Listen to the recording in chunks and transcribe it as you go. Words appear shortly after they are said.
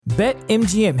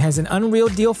BetMGM has an unreal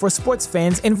deal for sports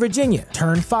fans in Virginia.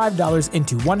 Turn $5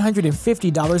 into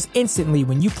 $150 instantly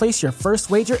when you place your first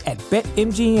wager at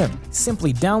BetMGM.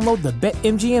 Simply download the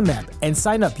BetMGM app and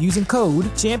sign up using code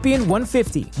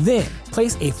Champion150. Then,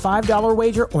 place a $5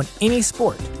 wager on any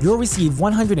sport. You'll receive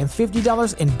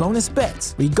 $150 in bonus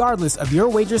bets, regardless of your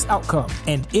wager's outcome.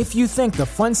 And if you think the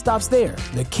fun stops there,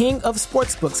 the King of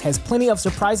Sportsbooks has plenty of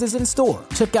surprises in store.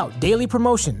 Check out daily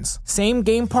promotions,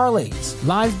 same-game parlays,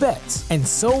 live bets, and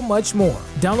so much more.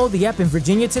 Download the app in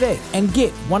Virginia today and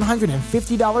get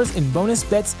 $150 in bonus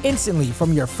bets instantly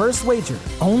from your first wager.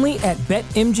 Only at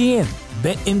BetMGM.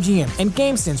 BetMGM and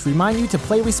GameSense remind you to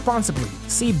play responsibly.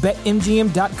 See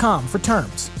BetMGM.com for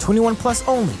terms. 21 plus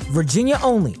only. Virginia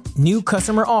only. New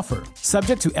customer offer.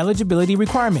 Subject to eligibility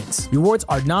requirements. Rewards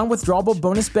are non-withdrawable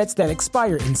bonus bets that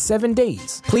expire in 7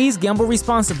 days. Please gamble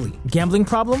responsibly. Gambling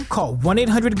problem? Call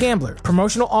 1-800-GAMBLER.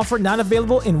 Promotional offer not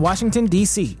available in Washington,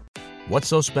 D.C. What's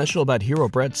so special about Hero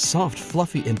Bread's soft,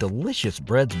 fluffy, and delicious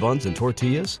breads, buns, and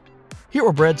tortillas?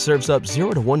 Hero Bread serves up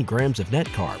 0 to 1 grams of net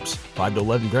carbs, 5 to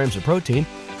 11 grams of protein,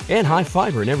 and high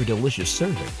fiber in every delicious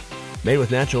serving. Made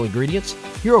with natural ingredients,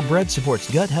 Hero Bread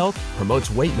supports gut health, promotes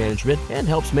weight management, and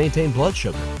helps maintain blood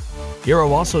sugar.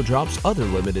 Hero also drops other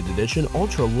limited edition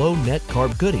ultra-low net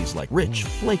carb goodies like rich,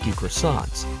 flaky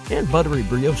croissants and buttery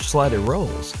brioche slider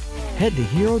rolls. Head to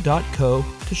hero.co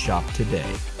to shop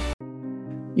today.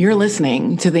 You're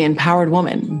listening to the Empowered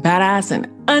Woman, Badass and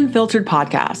Unfiltered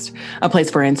podcast, a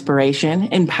place for inspiration,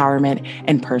 empowerment,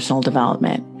 and personal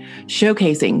development,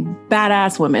 showcasing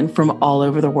badass women from all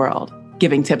over the world,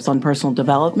 giving tips on personal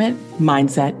development,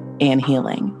 mindset, and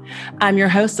healing. I'm your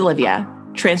host, Olivia,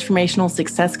 transformational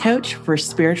success coach for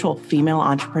spiritual female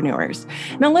entrepreneurs.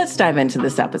 Now let's dive into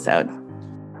this episode.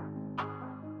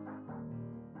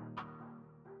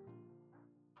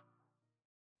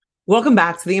 Welcome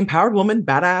back to the Empowered Woman,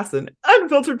 Badass and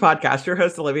Unfiltered podcast. Your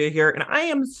host, Olivia here, and I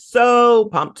am so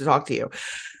pumped to talk to you.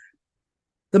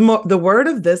 The word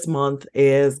of this month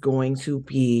is going to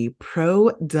be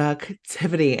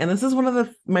productivity. And this is one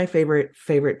of my favorite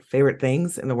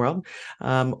things in the world.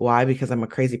 Why? Because I'm a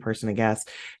crazy person, I guess.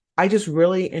 I just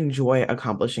really enjoy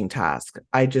accomplishing tasks.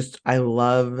 I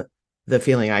love the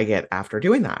feeling I get after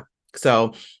doing that.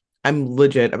 So I'm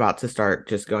legit about to start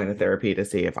just going to therapy to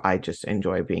see if I just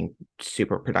enjoy being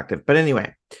super productive. But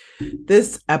anyway,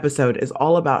 this episode is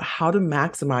all about how to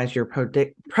maximize your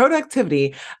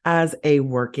productivity as a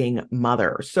working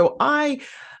mother. So I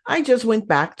just went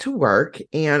back to work,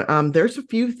 and there's a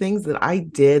few things that I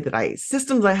did,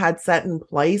 systems I had set in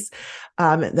place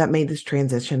that made this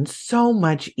transition so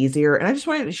much easier. And I just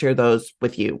wanted to share those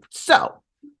with you. So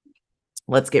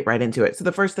let's get right into it. So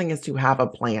the first thing is to have a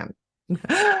plan.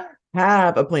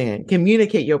 Have a plan,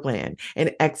 communicate your plan,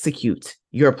 and execute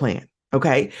your plan.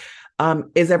 Okay.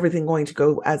 Is everything going to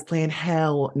go as planned?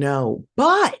 Hell no.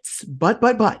 But,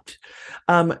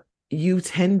 you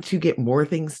tend to get more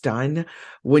things done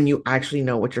when you actually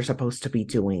know what you're supposed to be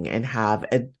doing and have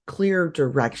a clear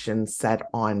direction set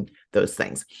on those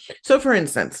things. So for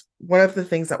instance, one of the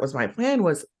things that was my plan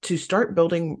was to start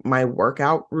building my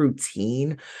workout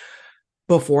routine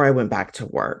before I went back to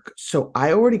work. So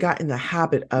I already got in the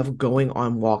habit of going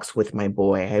on walks with my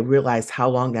boy. I realized how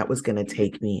long that was going to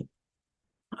take me.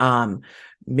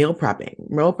 Meal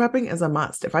prepping is a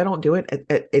must. If I don't do it,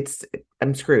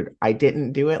 I'm screwed. I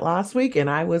didn't do it last week and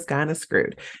I was kind of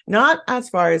screwed. Not as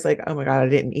far as like, oh my God, I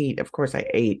didn't eat. Of course I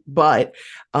ate, but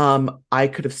I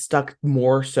could have stuck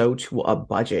more so to a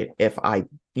budget if I,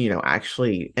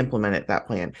 actually implemented that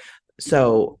plan.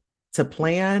 So to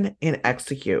plan and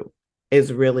execute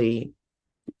is really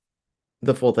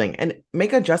the full thing, and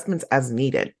make adjustments as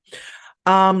needed.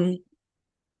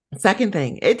 Second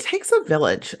thing, it takes a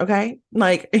village. Okay.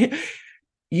 Like,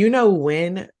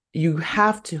 when you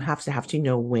have to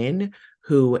know when,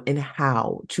 who, and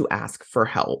how to ask for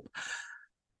help.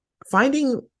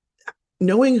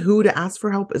 Knowing who to ask for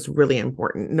help is really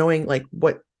important. Knowing like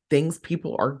what things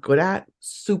people are good at,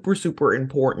 super, super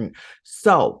important.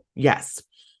 So yes,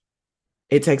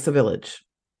 it takes a village.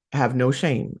 Have no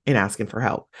shame in asking for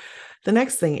help. The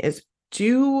next thing is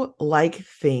do like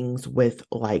things with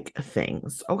like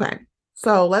things. Okay.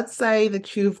 So let's say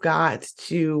that you've got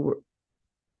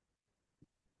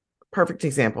perfect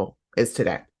example is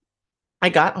today. I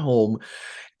got home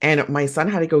and my son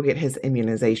had to go get his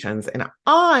immunizations and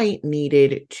I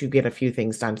needed to get a few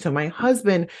things done. So my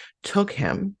husband took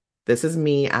him. This is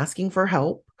me asking for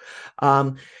help.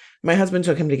 My husband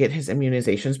took him to get his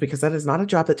immunizations because that is not a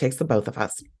job that takes the both of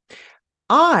us.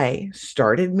 I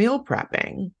started meal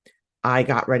prepping. I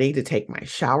got ready to take my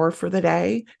shower for the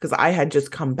day because I had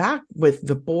just come back with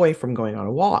the boy from going on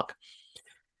a walk.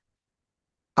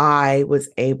 I was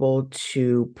able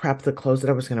to prep the clothes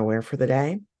that I was going to wear for the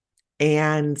day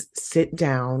and sit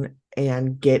down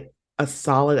and get a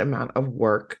solid amount of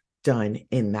work done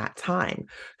in that time.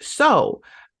 So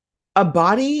a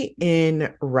body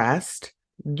in rest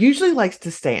usually likes to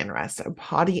stay in rest. A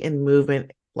body in movement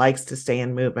likes to stay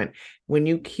in movement. When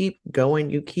you keep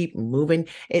going, you keep moving,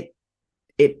 it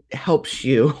helps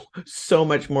you so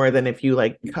much more than if you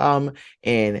like come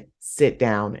and sit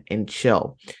down and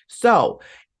chill. So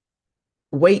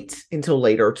wait until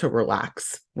later to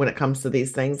relax when it comes to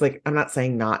these things. Like, I'm not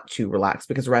saying not to relax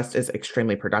because rest is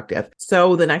extremely productive.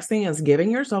 So the next thing is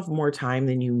giving yourself more time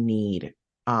than you need,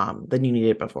 than you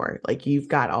needed before. Like, you've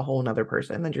got a whole nother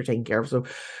person that you're taking care of. So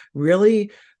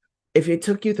really, if it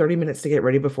took you 30 minutes to get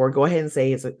ready before, go ahead and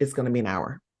say it's going to be an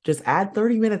hour. Just add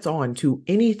 30 minutes on to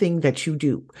anything that you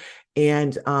do.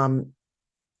 And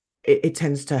it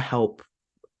tends to help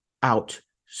out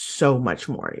so much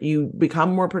more. You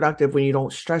become more productive when you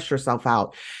don't stress yourself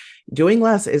out. Doing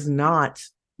less is not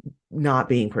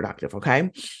being productive.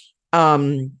 Okay.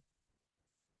 The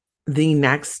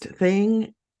next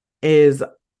thing is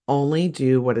only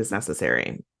do what is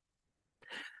necessary.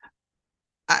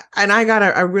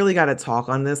 I really gotta talk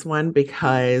on this one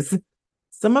because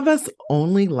some of us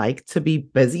only like to be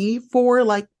busy for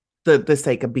like the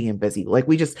sake of being busy. Like,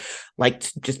 we just like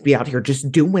to just be out here just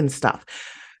doing stuff.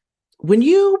 When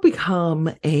you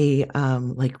become a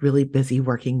like really busy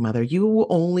working mother, you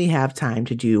only have time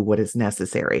to do what is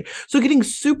necessary. So getting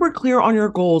super clear on your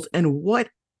goals and what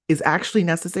is actually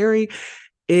necessary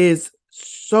is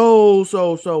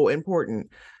so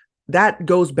important. That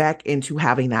goes back into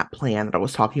having that plan that I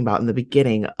was talking about in the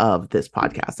beginning of this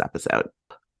podcast episode.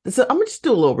 So I'm going to just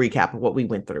do a little recap of what we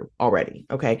went through already.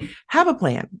 Okay. Have a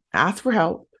plan, ask for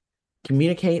help,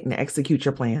 communicate and execute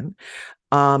your plan.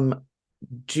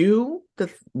 Do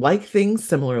the like things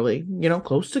similarly,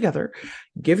 close together,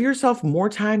 give yourself more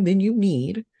time than you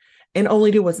need, and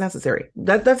only do what's necessary.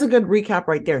 That's a good recap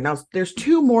right there. Now there's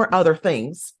two more other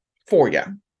things for you.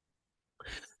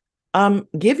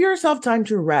 Give yourself time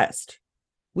to rest.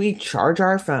 We charge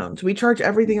our phones, we charge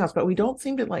everything else, but we don't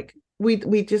seem to like,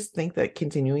 we just think that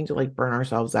continuing to like burn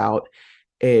ourselves out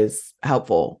is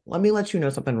helpful. Let me let you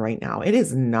know something right now. It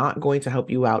is not going to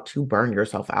help you out to burn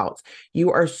yourself out.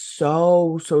 You are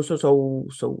so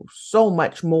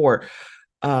much more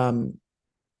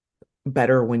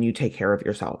better when you take care of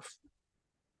yourself.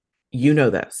 You know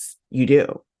this. You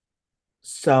do.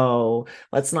 So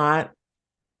let's not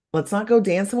go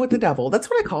dancing with the devil. That's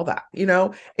what I call that.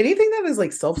 Anything that is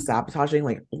like self-sabotaging,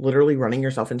 like literally running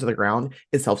yourself into the ground,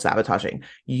 is self-sabotaging.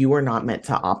 You are not meant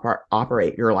to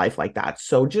operate your life like that.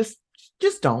 So just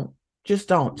don't.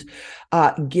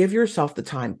 Give yourself the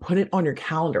time. Put it on your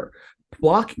calendar.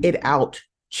 Block it out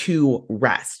to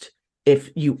rest if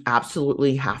you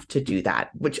absolutely have to do that,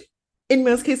 which in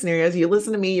most case scenarios, you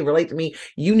listen to me, you relate to me,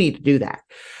 you need to do that.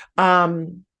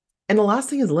 And the last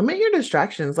thing is limit your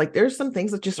distractions. Like, there's some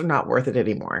things that just are not worth it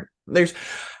anymore. There's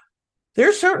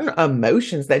certain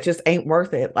emotions that just ain't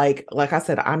worth it. Like I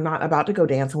said, I'm not about to go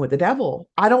dancing with the devil.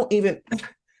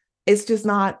 It's just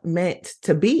not meant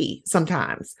to be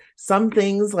sometimes. Some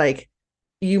things, like,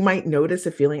 you might notice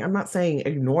a feeling. I'm not saying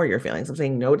ignore your feelings. I'm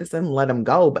saying notice them, let them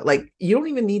go. But like, you don't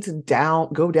even need to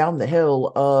go down the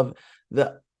hill of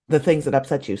the things that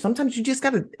upset you. Sometimes you just got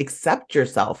to accept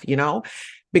yourself,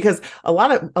 because a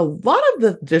lot of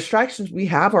the distractions we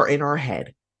have are in our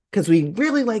head, because we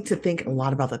really like to think a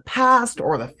lot about the past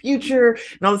or the future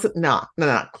and all this. No.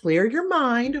 Clear your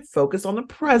mind, focus on the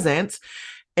present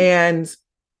and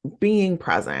being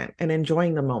present and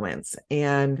enjoying the moments.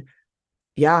 And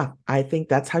yeah, I think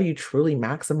that's how you truly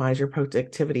maximize your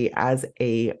productivity as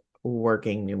a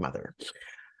working new mother.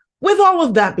 With all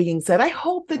of that being said, I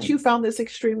hope that you found this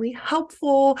extremely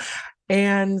helpful,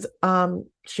 and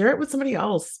share it with somebody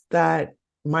else that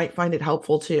might find it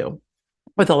helpful too.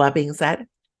 With all that being said,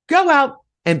 go out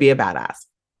and be a badass.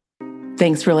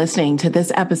 Thanks for listening to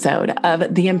this episode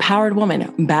of the Empowered Woman,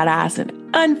 Badass and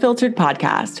Unfiltered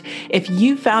podcast. If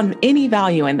you found any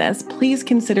value in this, please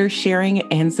consider sharing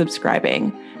and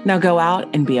subscribing. Now go out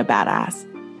and be a badass.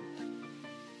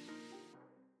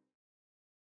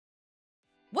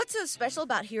 What's so special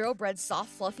about Hero Bread's soft,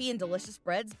 fluffy, and delicious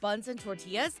breads, buns, and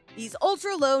tortillas? These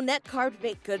ultra-low net-carb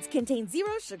baked goods contain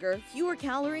zero sugar, fewer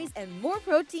calories, and more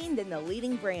protein than the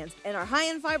leading brands, and are high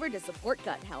in fiber to support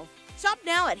gut health. Shop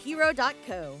now at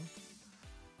hero.co.